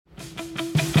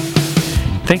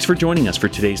Thanks for joining us for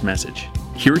today's message.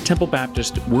 Here at Temple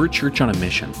Baptist, we're a church on a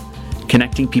mission,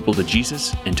 connecting people to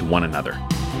Jesus and to one another.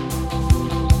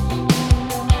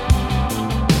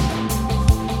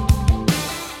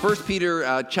 1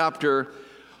 Peter chapter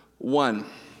 1.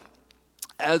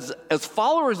 As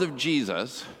followers of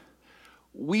Jesus,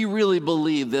 we really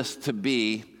believe this to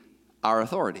be our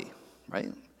authority,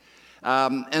 right?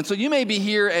 And so you may be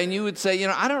here and you would say,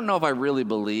 I don't know if I really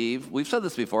believe, we've said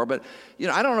this before, but,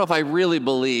 I don't know if I really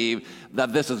believe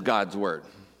that this is God's word.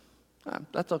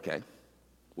 That's okay.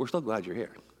 We're still glad you're here.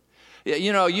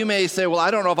 You may say, well, I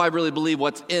don't know if I really believe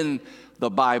what's in the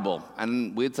Bible.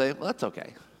 And we'd say, well, that's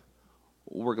okay.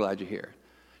 We're glad you're here.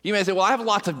 You may say, well, I have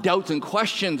lots of doubts and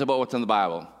questions about what's in the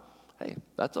Bible. Hey,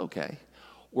 that's okay.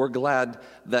 We're glad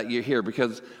that you're here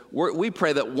because we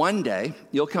pray that one day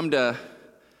you'll come to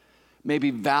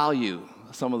maybe value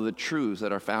some of the truths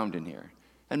that are found in here.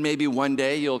 And maybe one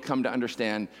day you'll come to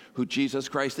understand who Jesus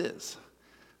Christ is,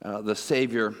 the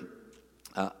Savior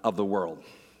of the world.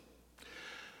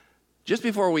 Just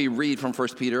before we read from 1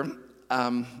 Peter,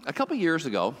 a couple years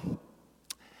ago,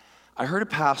 I heard a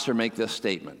pastor make this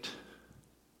statement.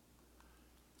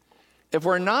 If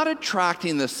we're not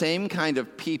attracting the same kind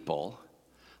of people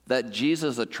that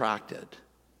Jesus attracted,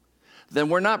 then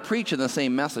we're not preaching the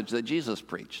same message that Jesus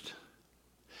preached.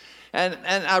 And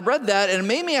I read that, and it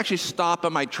made me actually stop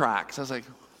in my tracks. I was like,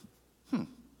 I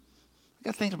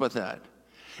got to think about that.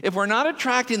 If we're not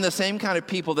attracting the same kind of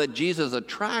people that Jesus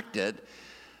attracted,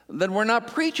 then we're not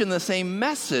preaching the same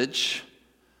message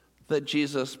that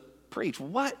Jesus preached.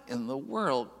 What in the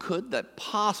world could that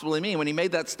possibly mean? When he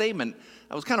made that statement,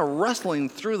 I was kind of wrestling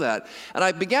through that. And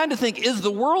I began to think, is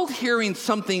the world hearing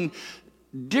something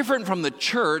different from the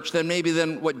church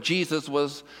than what Jesus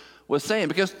was saying?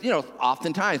 Because,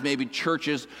 oftentimes maybe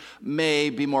churches may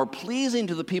be more pleasing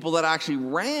to the people that actually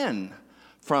ran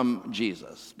from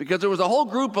Jesus. Because there was a whole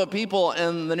group of people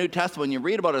in the New Testament, when you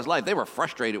read about his life, they were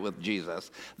frustrated with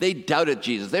Jesus. They doubted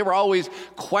Jesus. They were always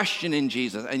questioning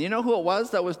Jesus. And you know who it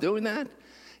was that was doing that?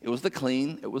 It was the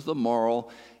clean, it was the moral,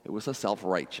 it was the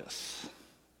self-righteous.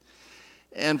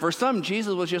 And for some,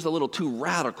 Jesus was just a little too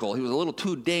radical. He was a little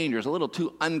too dangerous, a little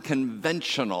too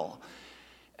unconventional.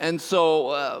 And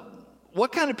so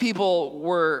what kind of people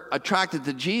were attracted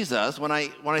to Jesus? When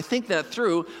I think that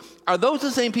through, are those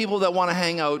the same people that want to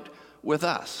hang out with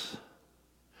us?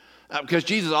 Because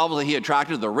Jesus, obviously, he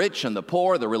attracted the rich and the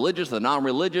poor, the religious, the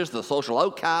non-religious, the social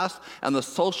outcasts, and the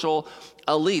social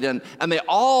elite. And they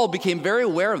all became very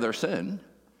aware of their sin.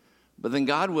 But then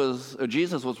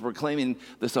Jesus was proclaiming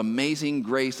this amazing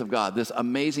grace of God, this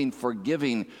amazing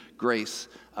forgiving grace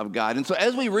of God. And so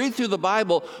as we read through the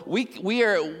Bible, we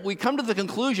come to the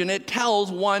conclusion it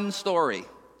tells one story.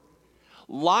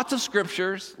 Lots of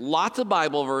scriptures, lots of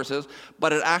Bible verses,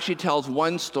 but it actually tells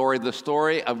one story, the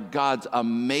story of God's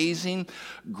amazing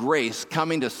grace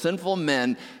coming to sinful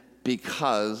men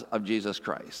because of Jesus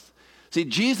Christ. See,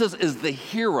 Jesus is the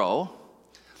hero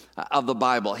of the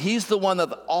Bible. He's the one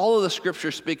that all of the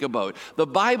scriptures speak about. The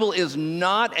Bible is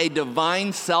not a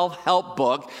divine self-help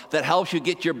book that helps you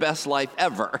get your best life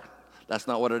ever. That's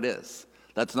not what it is.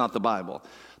 That's not the Bible.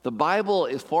 The Bible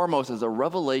is foremost as a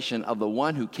revelation of the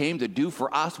one who came to do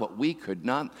for us what we could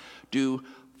not do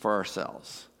for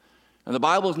ourselves. And the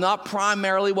Bible is not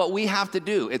primarily what we have to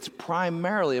do. It's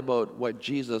primarily about what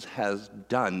Jesus has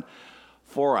done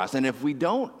for us. And if we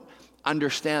don't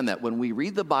understand that when we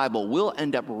read the Bible, we'll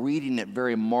end up reading it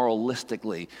very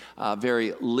moralistically,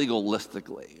 very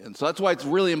legalistically. And so that's why it's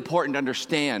really important to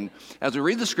understand as we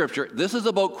read the scripture, this is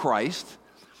about Christ,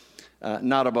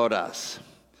 not about us.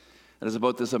 It is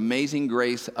about this amazing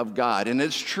grace of God. And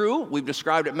it's true, we've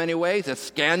described it many ways. It's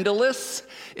scandalous,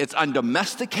 it's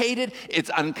undomesticated, it's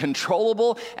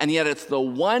uncontrollable, and yet it's the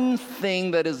one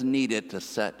thing that is needed to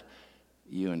set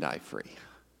you and I free.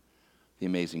 The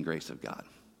amazing grace of God.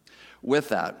 With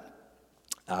that,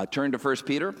 turn to 1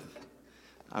 Peter.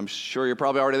 I'm sure you're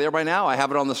probably already there by now. I have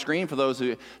it on the screen for those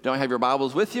who don't have your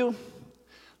Bibles with you.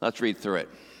 Let's read through it.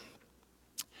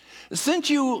 Since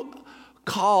you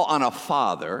call on a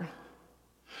Father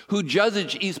who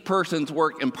judges each person's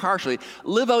work impartially,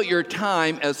 live out your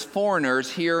time as foreigners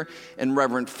here in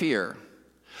reverent fear.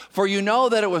 For you know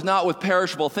that it was not with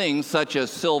perishable things such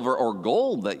as silver or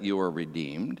gold that you were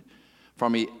redeemed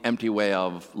from the empty way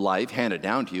of life handed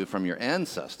down to you from your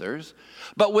ancestors,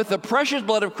 but with the precious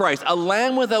blood of Christ, a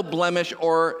lamb without blemish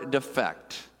or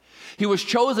defect. He was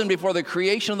chosen before the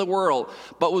creation of the world,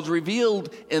 but was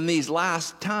revealed in these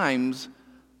last times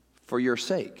for your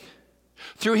sake.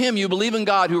 Through him you believe in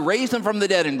God who raised him from the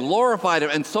dead and glorified him,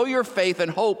 and so your faith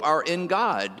and hope are in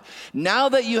God. Now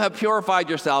that you have purified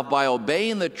yourself by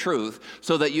obeying the truth,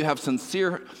 so that you have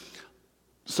sincere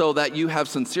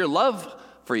love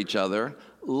for each other,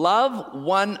 love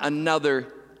one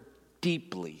another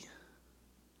deeply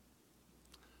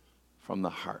from the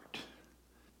heart.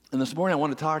 And this morning I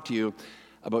want to talk to you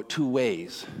about 2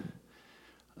 ways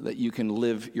that you can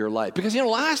live your life. Because,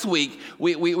 last week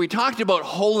we talked about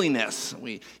holiness,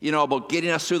 about getting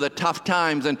us through the tough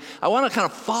times, and I want to kind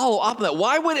of follow up on that.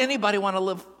 Why would anybody want to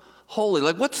live holy?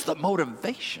 Like, what's the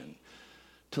motivation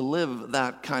to live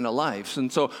that kind of life?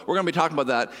 And so we're going to be talking about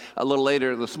that a little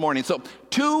later this morning. So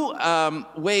 2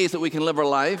 ways that we can live our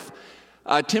life.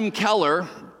 Tim Keller,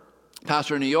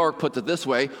 pastor in New York, puts it this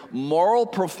way: moral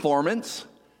performance.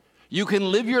 You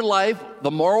can live your life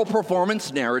the moral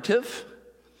performance narrative,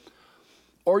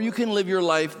 or you can live your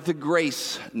life the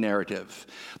grace narrative.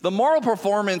 The moral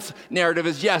performance narrative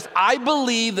is, yes, I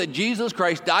believe that Jesus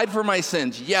Christ died for my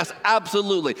sins. Yes,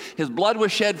 absolutely. His blood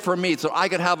was shed for me so I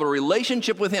could have a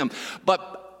relationship with him.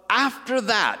 But after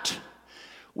that,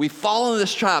 we fall into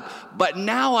this trap, but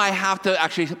now I have to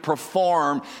actually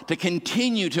perform to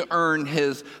continue to earn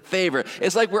his favor.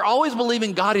 It's like we're always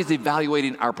believing God is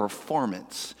evaluating our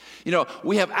performance.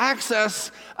 We have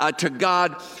access to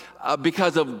God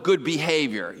because of good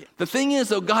behavior. The thing is,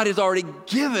 though, God has already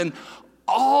given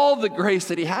all the grace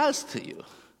that he has to you.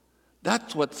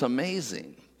 That's what's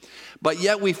amazing. But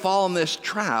yet we fall in this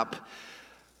trap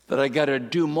that I got to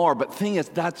do more. But the thing is,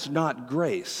 that's not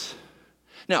grace.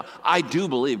 Now, I do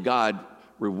believe God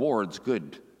rewards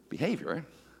good behavior,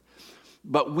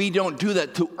 but we don't do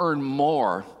that to earn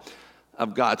more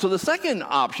of God. So the second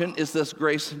option is this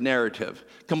grace narrative,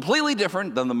 completely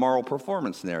different than the moral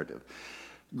performance narrative.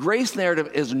 Grace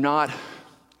narrative is not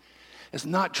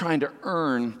trying to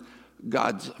earn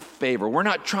God's favor. We're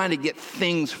not trying to get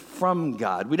things from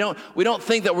God. We don't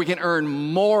think that we can earn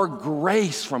more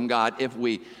grace from God if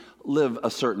we live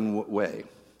a certain way.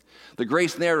 The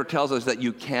grace narrative tells us that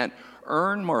you can't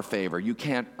earn more favor. You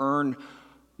can't earn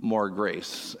more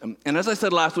grace. And as I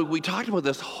said last week, we talked about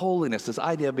this holiness, this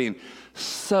idea of being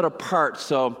set apart.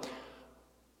 So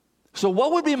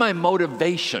what would be my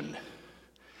motivation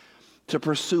to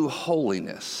pursue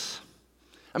holiness?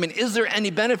 I mean, is there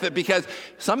any benefit? Because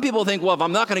some people think, well, if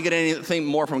I'm not going to get anything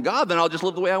more from God, then I'll just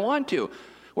live the way I want to.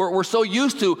 We're so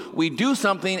used to, we do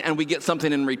something and we get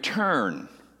something in return.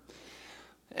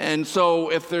 And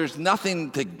so if there's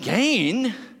nothing to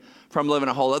gain from living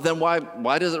a holy life, then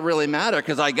why does it really matter?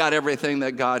 Because I got everything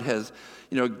that God has,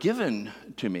 given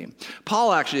to me.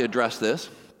 Paul actually addressed this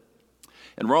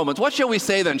in Romans. What shall we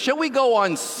say then? Shall we go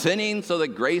on sinning so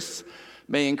that grace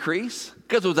may increase?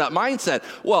 Because it was that mindset.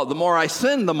 Well, the more I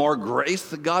sin, the more grace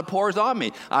that God pours on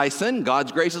me. I sin,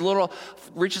 God's grace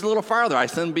reaches a little farther. I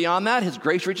sin beyond that, his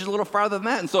grace reaches a little farther than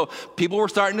that. And so people were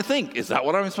starting to think, is that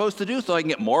what I'm supposed to do so I can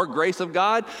get more grace of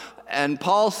God? And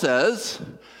Paul says,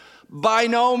 by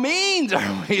no means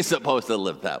are we supposed to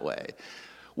live that way.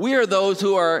 We are those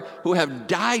who have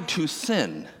died to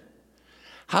sin.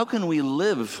 How can we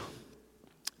live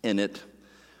in it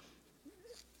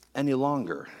any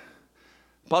longer?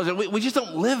 Paul said, we just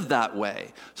don't live that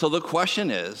way. So the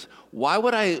question is, why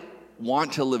would I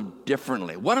want to live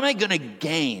differently? What am I going to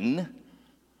gain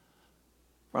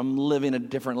from living a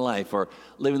different life or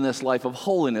living this life of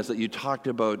holiness that you talked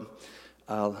about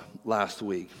last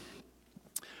week?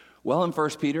 Well, in 1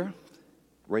 Peter,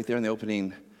 right there in the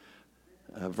opening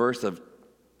verse of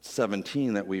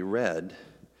 17 that we read,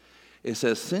 it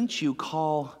says, since you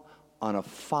call on a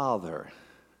father,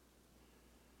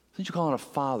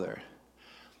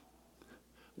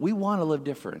 we want to live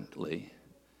differently.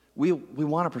 We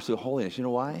want to pursue holiness. You know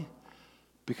why?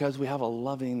 Because we have a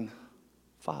loving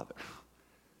Father.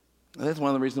 And that's one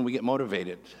of the reasons we get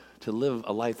motivated to live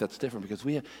a life that's different, because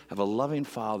we have a loving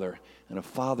Father and a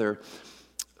Father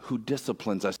who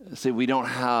disciplines us. See, we don't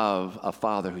have a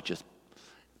Father who just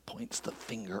points the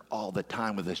finger all the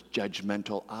time with this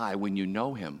judgmental eye when you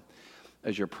know him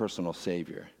as your personal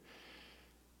Savior.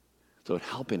 So it's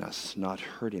helping us, not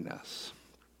hurting us.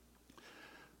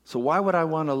 So why would I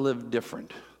want to live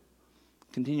different?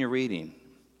 Continue reading.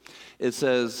 It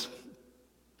says,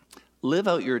 live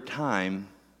out your time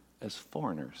as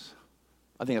foreigners.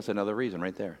 I think that's another reason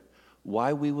right there.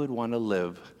 Why we would want to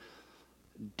live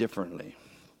differently.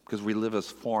 Because we live as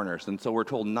foreigners. And so we're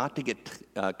told not to get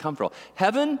comfortable.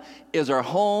 Heaven is our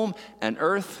home, and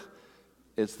earth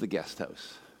is the guest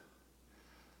house.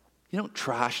 You don't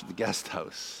trash the guest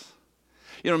house.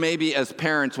 Maybe as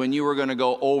parents, when you were going to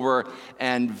go over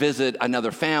and visit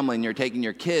another family and you're taking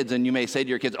your kids, and you may say to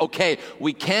your kids, okay,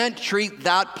 we can't treat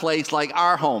that place like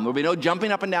our home. There'll be no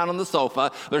jumping up and down on the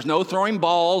sofa. There's no throwing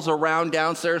balls around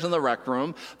downstairs in the rec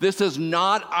room. This is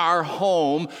not our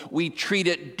home. We treat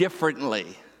it differently.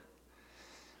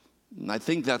 And I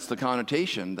think that's the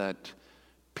connotation that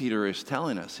Peter is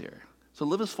telling us here. So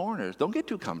live as foreigners. Don't get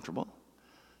too comfortable.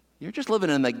 You're just living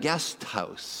in the guest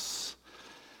house.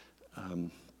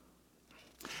 And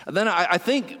then I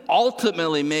think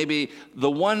ultimately maybe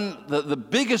the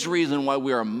biggest reason why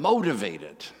we are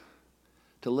motivated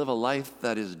to live a life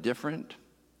that is different,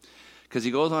 because he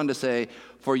goes on to say,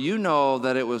 for you know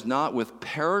that it was not with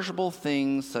perishable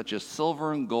things such as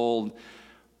silver and gold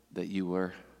that you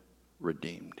were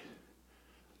redeemed.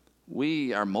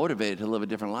 We are motivated to live a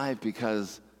different life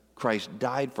because Christ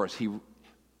died for us. He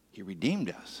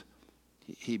redeemed us.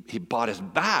 He bought us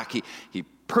back. He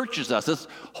purchased us. This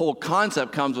whole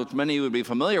concept comes, which many would be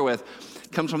familiar with,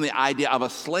 comes from the idea of a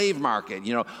slave market.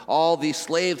 All these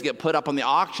slaves get put up on the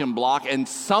auction block and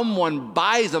someone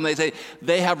buys them. They say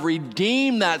they have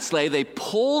redeemed that slave. They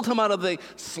pulled him out of the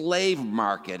slave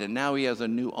market and now he has a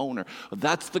new owner.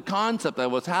 That's the concept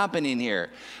of what's happening here.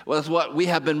 Was what we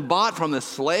have been bought from the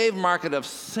slave market of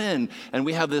sin, and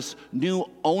we have this new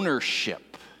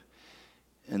ownership.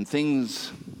 And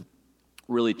things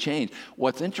really change.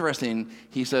 What's interesting,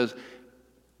 he says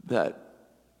that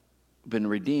been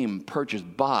redeemed, purchased,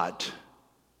 bought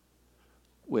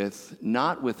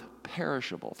not with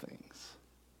perishable things.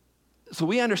 So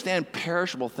we understand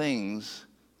perishable things,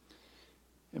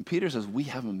 and Peter says we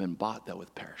haven't been bought that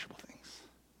with perishable things,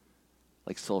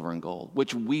 like silver and gold,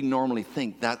 which we normally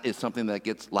think that is something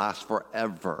that lasts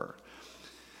forever.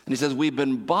 And he says we've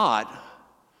been bought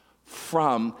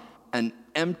from an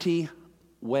empty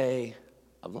way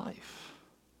of life.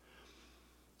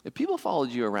 If people followed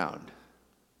you around,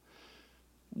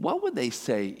 what would they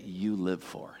say you live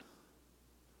for?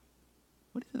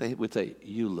 What do they would say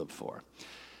you live for?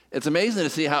 It's amazing to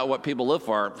see what people live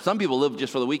for. Some people live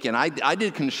just for the weekend. I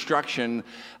did construction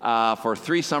for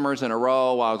 3 summers in a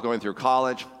row while I was going through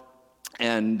college.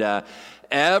 And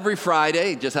every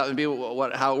Friday, just happened to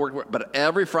be how it worked, but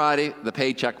every Friday the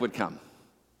paycheck would come.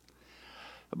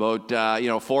 About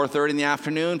 4:30 in the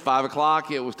afternoon, 5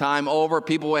 o'clock, it was time over.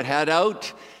 People would head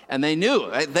out, and they knew.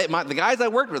 The guys I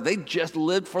worked with, they just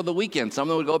lived for the weekend. Some of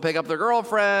them would go pick up their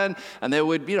girlfriend, and they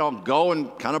would, go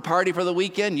and kind of party for the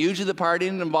weekend. Usually the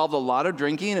partying involved a lot of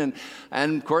drinking,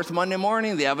 and of course Monday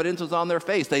morning, the evidence was on their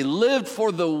face. They lived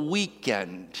for the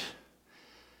weekend.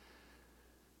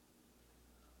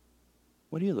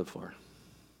 What do you live for?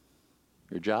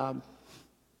 Your job?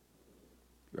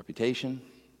 Your reputation?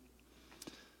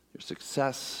 Your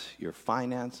success, your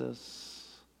finances,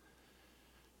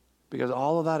 because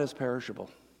all of that is perishable.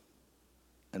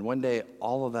 And one day,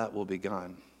 all of that will be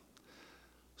gone.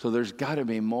 So there's got to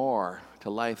be more to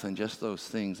life than just those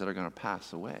things that are going to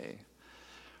pass away.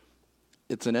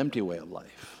 It's an empty way of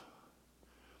life.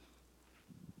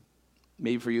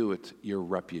 Maybe for you, it's your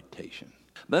reputation.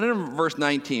 Then in verse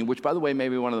 19, which, by the way, may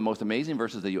be one of the most amazing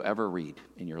verses that you ever read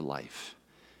in your life.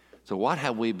 So what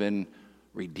have we been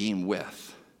redeemed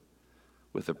with?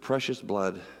 With the precious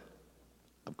blood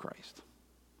of Christ,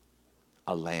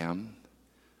 a lamb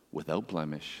without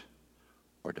blemish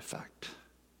or defect.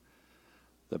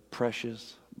 The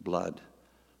precious blood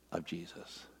of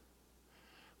Jesus.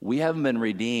 We haven't been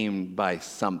redeemed by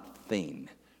something.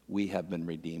 We have been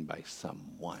redeemed by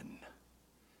someone.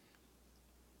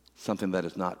 Something that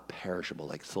is not perishable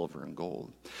like silver and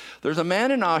gold. There's a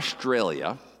man in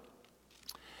Australia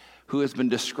who has been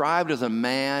described as a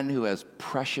man who has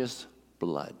precious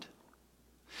blood.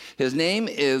 His name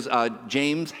is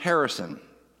James Harrison.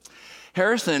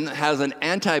 Harrison has an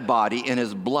antibody in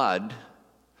his blood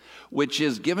which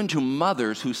is given to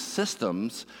mothers whose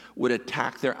systems would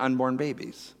attack their unborn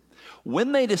babies.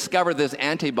 When they discovered this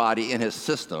antibody in his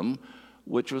system,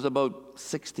 which was about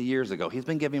 60 years ago, he's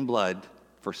been giving blood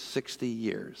for 60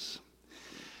 years.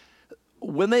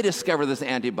 When they discovered this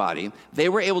antibody, they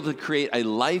were able to create a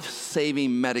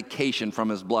life-saving medication from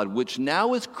his blood, which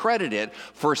now is credited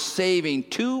for saving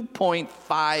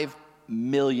 2.5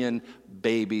 million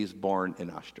babies born in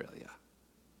Australia.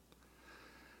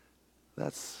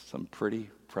 That's some pretty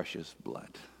precious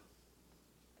blood.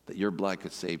 That your blood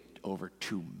could save over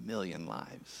 2 million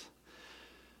lives.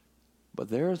 But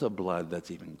there is a blood that's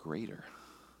even greater.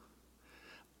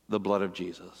 The blood of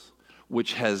Jesus,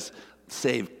 which has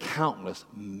saved countless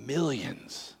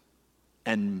millions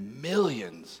and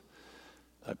millions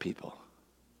of people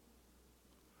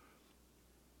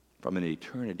from an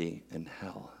eternity in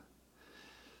hell.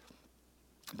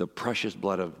 the precious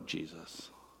blood of Jesus.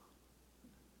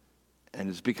 And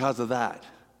it's because of that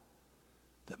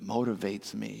that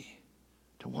motivates me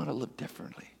to want to live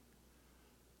differently,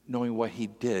 knowing what he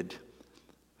did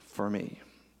for me.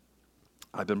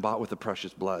 I've been bought with the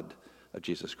precious blood of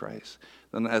Jesus Christ.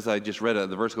 Then as I just read it,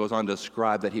 the verse goes on to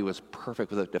describe that he was perfect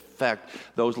without defect.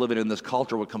 Those living in this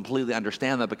culture would completely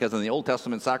understand that, because in the Old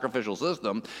Testament sacrificial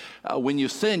system, when you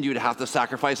sinned, you'd have to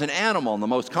sacrifice an animal, and the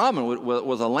most common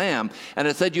was a lamb. And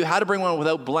it said you had to bring one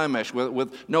without blemish,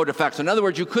 with no defects. In other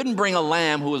words, you couldn't bring a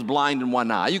lamb who was blind in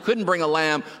one eye. You couldn't bring a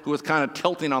lamb who was kind of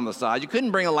tilting on the side. You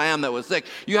couldn't bring a lamb that was sick.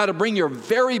 You had to bring your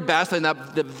very best, and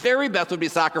the very best would be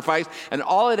sacrificed, and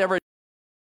all it ever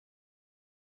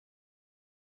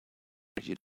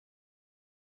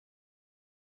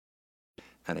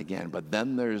and again. But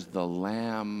then there's the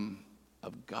Lamb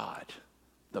of God,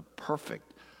 the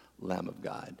perfect Lamb of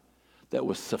God, that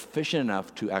was sufficient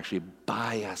enough to actually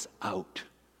buy us out,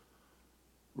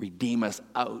 redeem us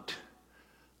out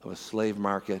of a slave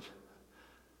market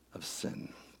of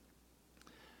sin.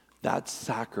 That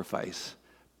sacrifice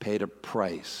paid a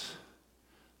price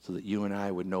so that you and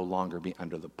I would no longer be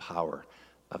under the power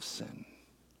of sin.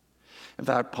 In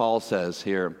fact, Paul says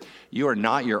here, you are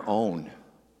not your own,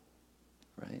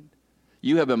 right?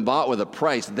 You have been bought with a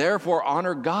price. Therefore,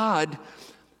 honor God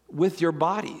with your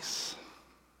bodies.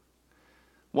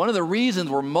 One of the reasons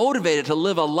we're motivated to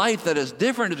live a life that is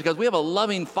different is because we have a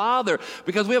loving Father,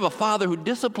 because we have a Father who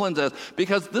disciplines us,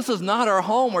 because this is not our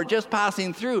home, we're just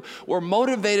passing through. We're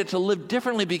motivated to live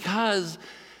differently because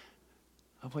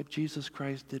of what Jesus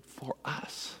Christ did for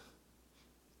us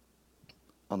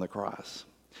on the cross.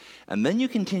 And then you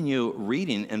continue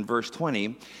reading in verse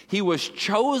 20. He was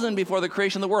chosen before the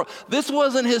creation of the world. This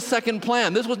wasn't his second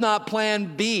plan. This was not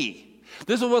plan B.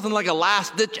 This wasn't like a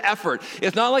last-ditch effort.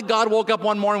 It's not like God woke up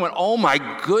one morning and went, oh my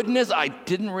goodness, I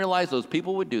didn't realize those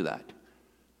people would do that.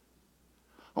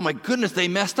 Oh my goodness, they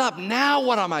messed up. Now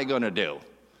what am I going to do?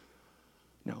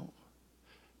 No.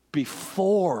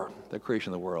 Before the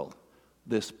creation of the world,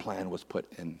 this plan was put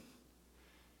in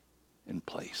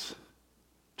place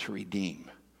to redeem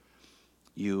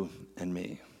you and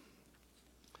me.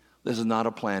 This is not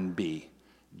a plan B,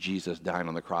 Jesus dying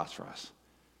on the cross for us.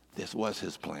 This was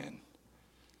his plan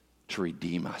to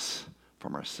redeem us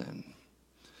from our sin.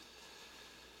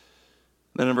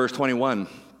 Then in verse 21,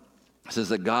 it says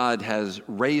that God has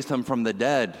raised him from the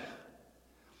dead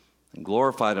and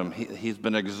glorified him. He's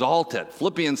been exalted.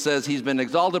 Philippians says he's been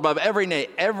exalted above every name.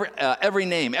 Every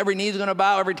name. Every knee is going to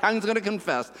bow. Every tongue is going to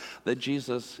confess that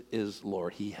Jesus is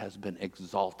Lord. He has been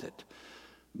exalted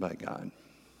by God.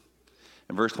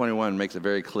 And verse 21 makes it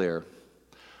very clear.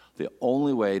 The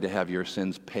only way to have your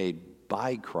sins paid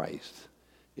by Christ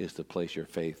is to place your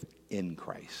faith in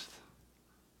Christ.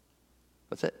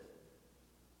 That's it.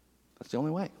 That's the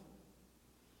only way.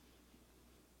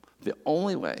 The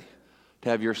only way to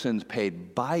have your sins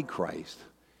paid by Christ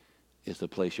is to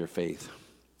place your faith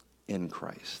in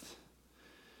Christ.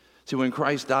 See, when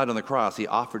Christ died on the cross, he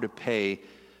offered to pay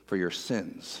for your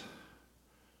sins.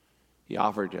 He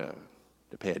offered to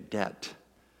pay a debt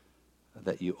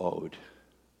that you owed,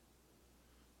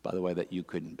 by the way, that you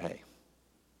couldn't pay.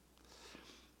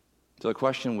 So the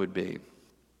question would be,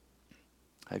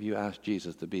 have you asked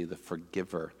Jesus to be the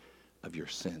forgiver of your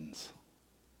sins?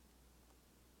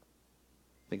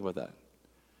 Think about that.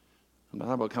 I'm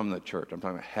not about coming to church. I'm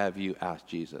talking about, have you asked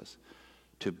Jesus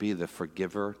to be the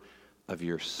forgiver of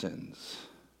your sins?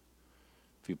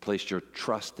 If you placed your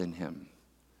trust in him.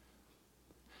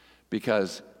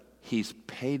 Because he's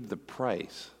paid the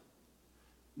price.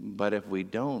 But if we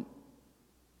don't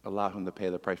allow him to pay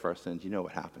the price for our sins, you know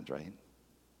what happens, right?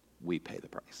 We pay the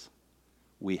price.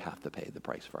 We have to pay the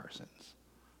price for our sins.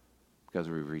 Because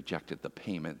we rejected the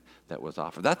payment that was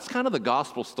offered. That's kind of the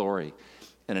gospel story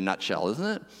in a nutshell, isn't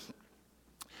it?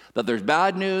 That there's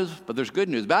bad news, but there's good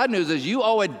news. Bad news is you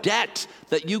owe a debt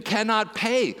that you cannot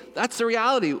pay. That's the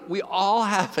reality. We all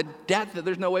have a debt that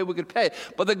there's no way we could pay.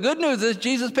 But the good news is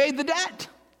Jesus paid the debt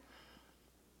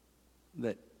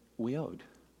that we owed.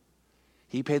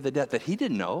 He paid the debt that he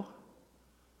didn't owe,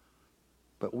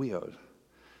 but we owed.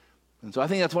 And so I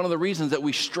think that's one of the reasons that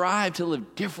we strive to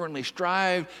live differently,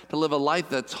 strive to live a life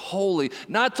that's holy,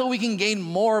 not so we can gain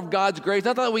more of God's grace,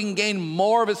 not that we can gain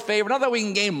more of his favor, not that we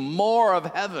can gain more of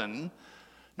heaven.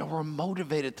 No, we're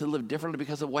motivated to live differently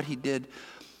because of what he did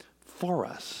for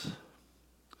us.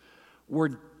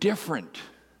 We're different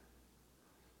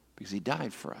because he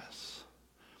died for us.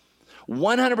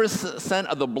 100%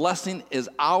 of the blessing is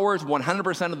ours,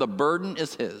 100% of the burden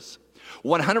is his.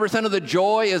 100% of the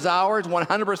joy is ours,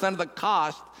 100% of the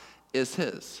cost is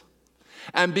his.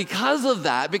 And because of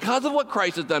that, because of what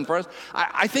Christ has done for us,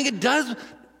 I think it does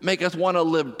make us want to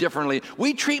live differently.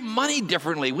 We treat money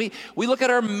differently. We look at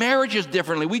our marriages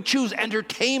differently. We choose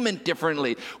entertainment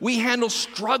differently. We handle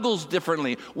struggles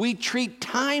differently. We treat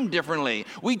time differently.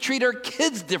 We treat our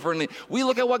kids differently. We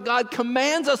look at what God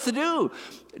commands us to do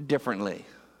differently.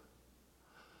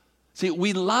 See,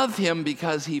 we love him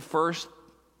because he first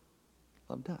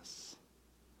loved us.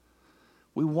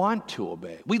 We want to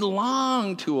obey. We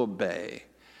long to obey.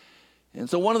 And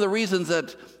so one of the reasons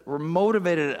that we're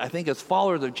motivated, I think, as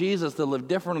followers of Jesus to live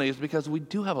differently is because we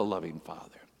do have a loving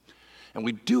Father. And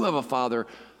we do have a Father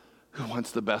who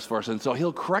wants the best for us. And so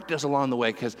he'll correct us along the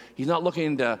way because he's not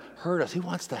looking to hurt us. He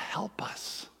wants to help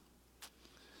us.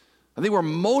 I think we're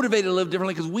motivated to live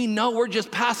differently because we know we're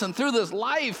just passing through this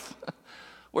life.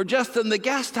 We're just in the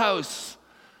guest house.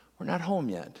 We're not home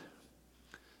yet.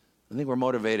 I think we're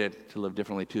motivated to live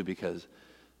differently too because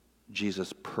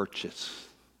Jesus purchased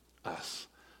us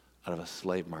out of a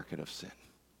slave market of sin.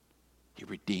 He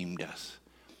redeemed us.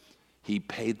 He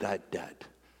paid that debt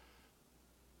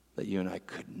that you and I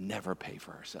could never pay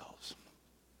for ourselves.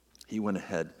 He went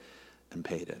ahead and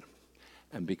paid it.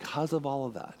 And because of all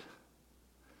of that,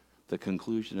 the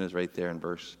conclusion is right there in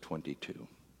verse 22.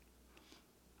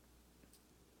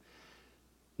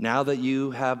 Now that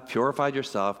you have purified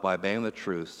yourself by obeying the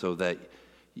truth, so that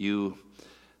you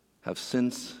have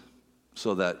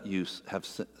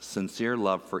sincere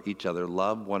love for each other,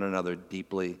 love one another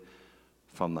deeply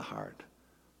from the heart.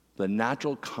 The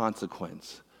natural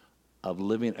consequence of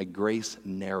living a grace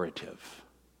narrative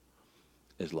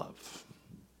is love.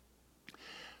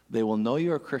 They will know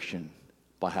you're a Christian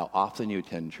by how often you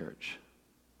attend church.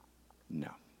 No.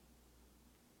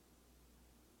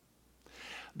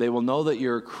 They will know that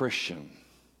you're a Christian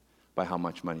by how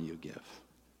much money you give.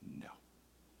 No.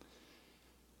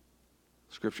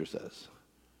 Scripture says,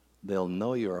 they'll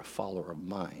know you're a follower of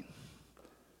mine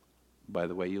by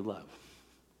the way you love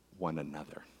one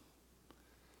another.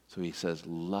 So he says,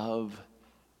 love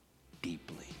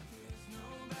deeply.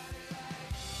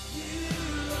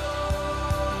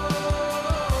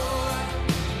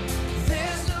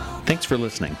 Thanks for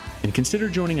listening, and consider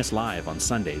joining us live on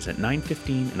Sundays at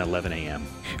 9:15 and 11 a.m.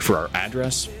 For our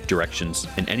address, directions,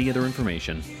 and any other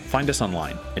information, find us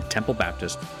online at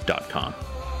templebaptist.com.